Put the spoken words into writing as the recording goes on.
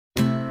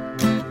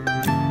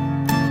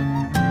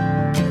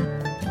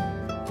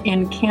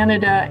In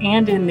Canada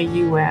and in the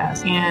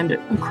US and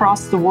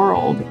across the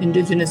world,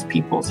 Indigenous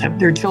peoples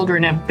their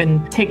children have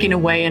been taken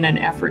away in an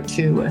effort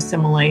to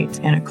assimilate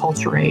and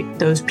acculturate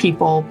those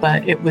people,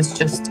 but it was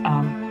just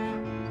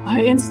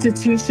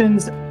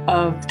institutions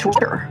of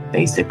torture,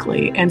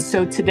 basically. And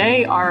so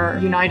today, our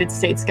United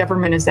States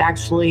government is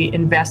actually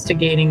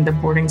investigating the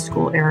boarding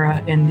school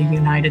era in the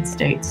United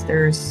States.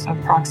 There's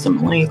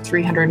approximately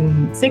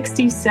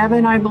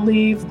 367, I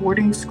believe,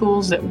 boarding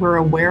schools that we're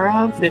aware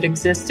of that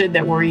existed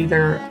that were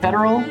either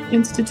federal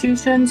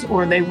institutions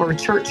or they were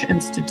church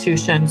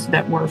institutions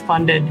that were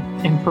funded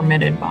and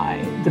permitted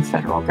by the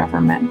federal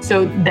government.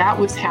 So that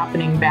was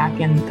happening back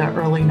in the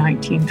early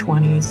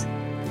 1920s.